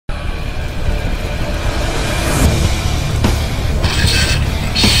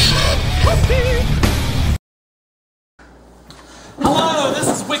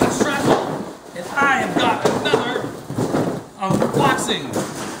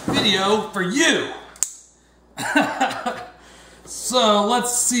unboxing video for you. So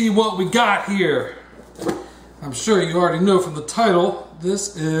let's see what we got here. I'm sure you already know from the title,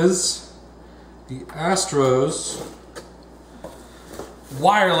 this is the Astro's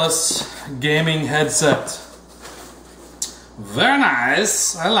wireless gaming headset. Very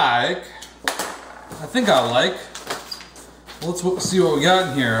nice. I think I like. Let's see what we got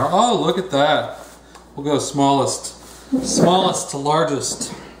in here. Oh, look at that. We'll go smallest to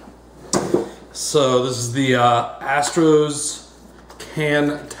largest. So this is the Astro's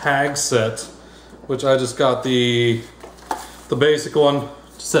can tag set, which I just got the basic one.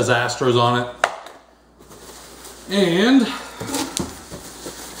 Just says Astros on it. And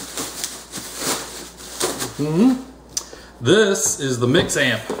this is the mix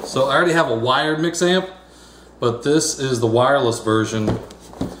amp. So I already have a wired mix amp, but this is the wireless version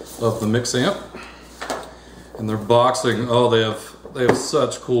of the mix amp. And their boxing, oh, they have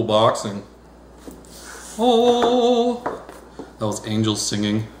such cool boxing. Oh, that was angels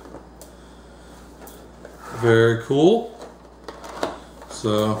singing. Very cool.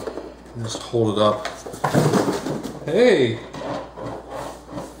 So just hold it up. Hey,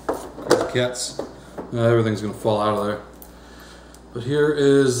 cats. Everything's gonna fall out of there. But here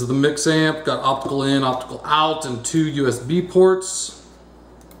is the mix amp. Got optical in, optical out, and 2 USB ports.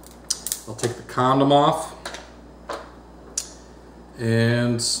 I'll take the condom off.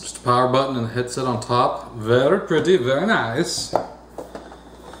 And just a power button and a headset on top. Very pretty, very nice.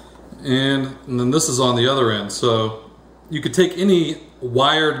 And then this is on the other end. So you could take any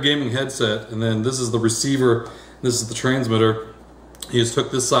wired gaming headset, and then this is the receiver, this is the transmitter. You just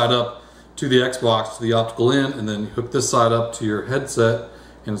hook this side up to the Xbox, to the optical in, and then you hook this side up to your headset,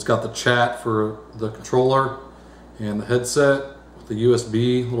 and it's got the chat for the controller and the headset with the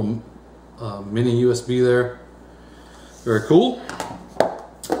USB, little mini USB there. Very cool.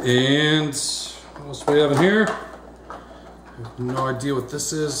 And what else do we have in here? I have no idea what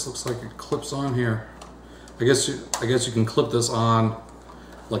this is. Looks like it clips on here. I guess you can clip this on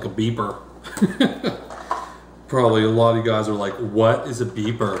like a beeper. Probably a lot of you guys are like, what is a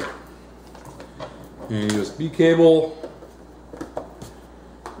beeper? And USB cable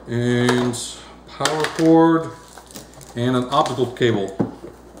and power cord and an optical cable.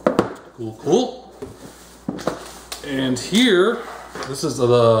 Cool. And here, this is the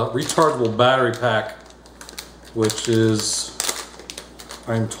rechargeable battery pack, which is,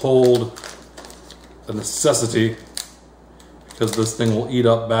 I'm told, a necessity because this thing will eat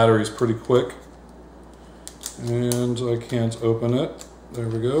up batteries pretty quick. And I can't open it. There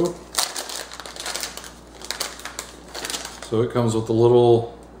we go. So it comes with a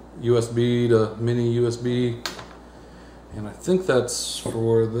little USB to mini USB, and I think that's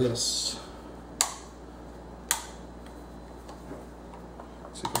for this.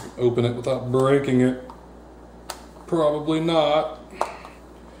 Let's see if I can open it without breaking it. Probably not. Take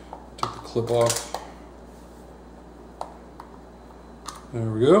the clip off. There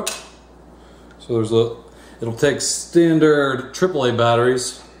we go. So it'll take standard AAA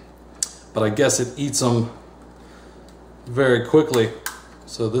batteries, but I guess it eats them very quickly.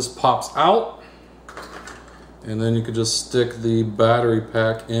 So this pops out, and then you could just stick the battery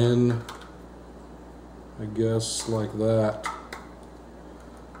pack in, I guess like that.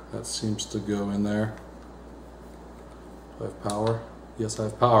 That seems to go in there. Do I have power? Yes, I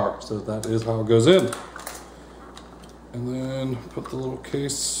have power. So that is how it goes in. And then put the little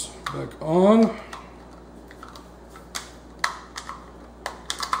case back on.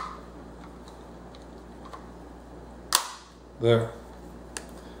 There.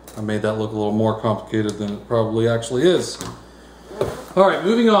 I made that look a little more complicated than it probably actually is. Alright,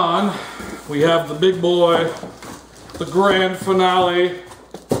 moving on. We have the big boy, the grand finale.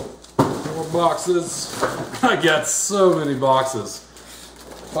 More boxes. I got so many boxes.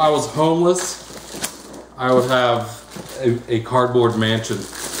 If I was homeless, I would have a cardboard mansion.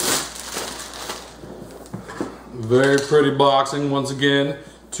 Very pretty boxing once again.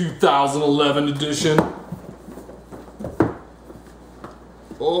 2011 edition.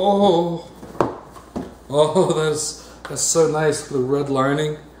 Oh, that's so nice. The red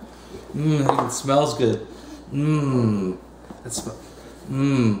lining. It smells good.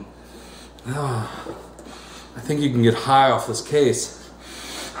 Oh, I think you can get high off this case.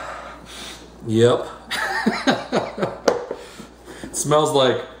 Yep. It smells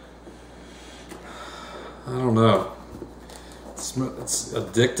like, I don't know. It's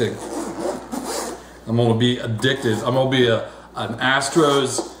addicting. I'm gonna be addicted. I'm gonna be an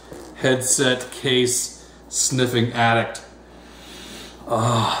Astro's headset case sniffing addict.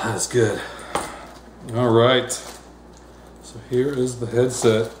 Oh, that's good. All right. So here is the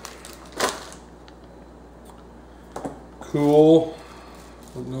headset. Cool.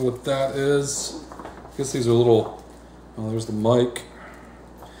 Don't know what that is. I guess these are little, oh, there's the mic.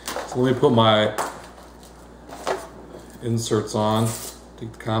 So let me put my inserts on,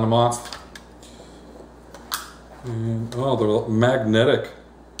 take the condom off. And, oh, they're magnetic.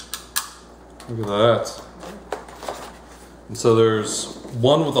 Look at that. And so there's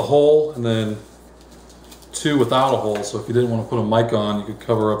one with a hole and then two without a hole. So if you didn't want to put a mic on, you could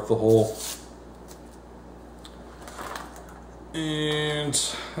cover up the hole.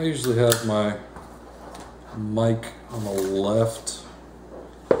 And I usually have my mic on the left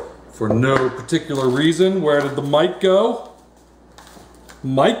for no particular reason. Where did the mic go?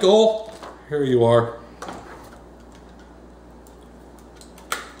 Michael, here you are.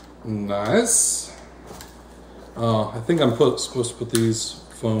 Nice. I think I'm supposed to put these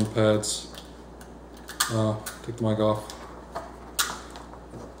foam pads. Take the mic off.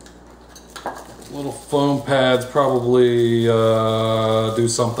 Little foam pads probably do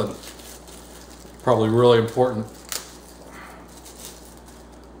something. Probably really important.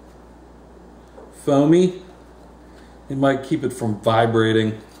 Foamy. It might keep it from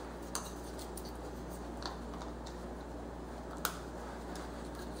vibrating.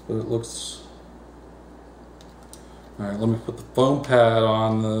 But it looks... Alright, let me put the foam pad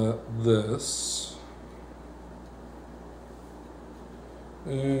on this.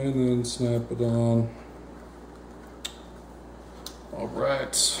 And then snap it on.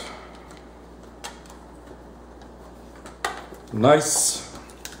 Alright. Nice.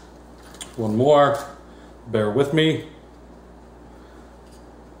 One more. Bear with me.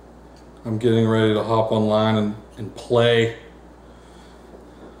 I'm getting ready to hop online and play.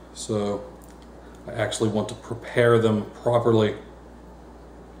 So I actually want to prepare them properly.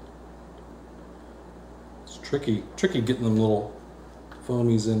 It's tricky getting them little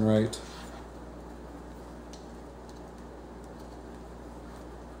foamies in right.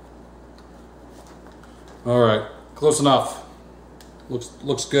 All right, close enough.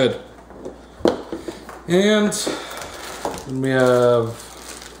 Looks good. And then we have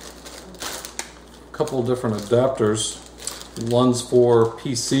a couple of different adapters. One's for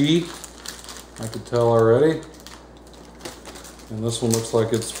PC, I could tell already. And this one looks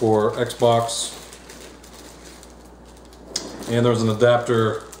like it's for Xbox. And there's an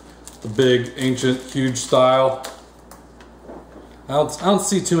adapter, the big, ancient, huge style. I don't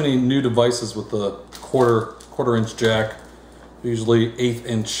see too many new devices with the quarter inch jack. Usually 1/8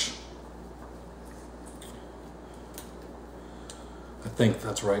 inch. I think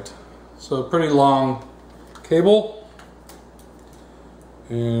that's right. So pretty long cable.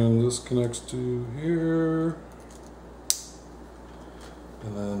 And this connects to here.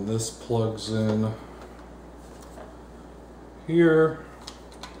 And then this plugs in here.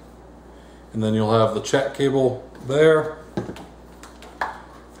 And then you'll have the chat cable there.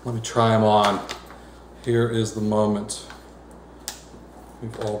 Let me try them on. Here is the moment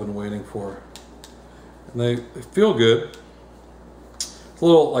we've all been waiting for. And they feel good. It's a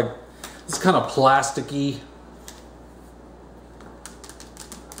little like, it's kind of plasticky.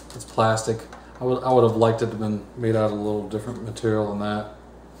 It's plastic. I would have liked it to have been made out of a little different material than that.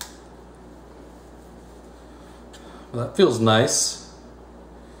 But that feels nice.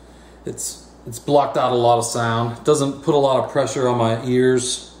 It's blocked out a lot of sound. It doesn't put a lot of pressure on my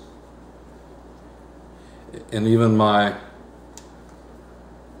ears. And even my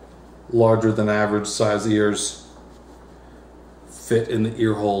larger than average size ears fit in the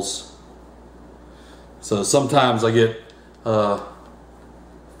ear holes. So sometimes I get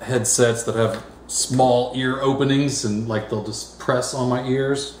headsets that have small ear openings and like they'll just press on my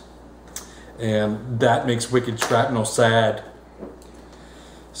ears, and that makes wicked shrapnel sad.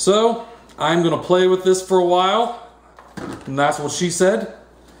 So I'm gonna play with this for a while, and that's what she said,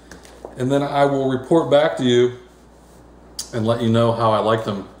 and then I will report back to you and let you know how I like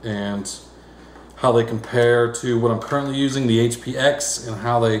them and how they compare to what I'm currently using, the HPX, and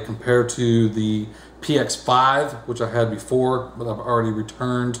how they compare to the PX5, which I had before, but I've already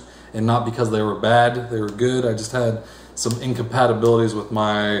returned, and not because they were bad, they were good. I just had some incompatibilities with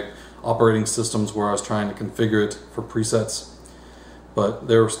my operating systems where I was trying to configure it for presets. But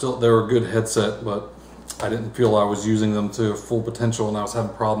they were a good headset, but I didn't feel I was using them to full potential, and I was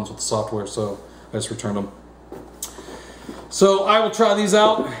having problems with the software, so I just returned them. So I will try these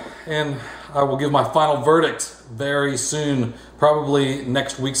out, and I will give my final verdict very soon, probably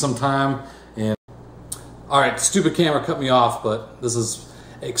next week sometime. And all right, stupid camera cut me off, but this is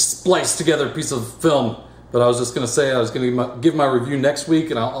a spliced together piece of film. But I was just gonna say I was gonna give my review next week,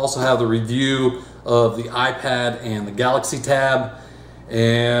 and I'll also have the review of the iPad and the Galaxy Tab,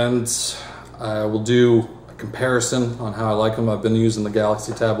 and I will do a comparison on how I like them. I've been using the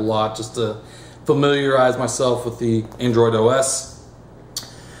Galaxy Tab a lot just to familiarize myself with the Android OS,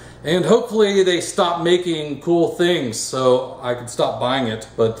 and hopefully they stop making cool things so I can stop buying it.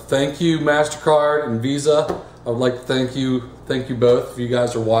 But thank you, MasterCard and Visa. I would like to thank you both if you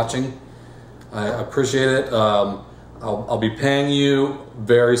guys are watching. I appreciate it. I'll be paying you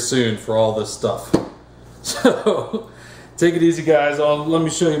very soon for all this stuff. So take it easy, guys. Let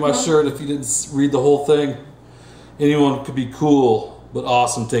me show you my shirt if you didn't read the whole thing. Anyone could be cool, but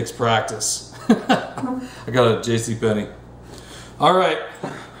awesome takes practice. I got a JCPenney. All right,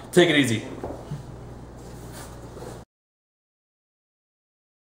 take it easy.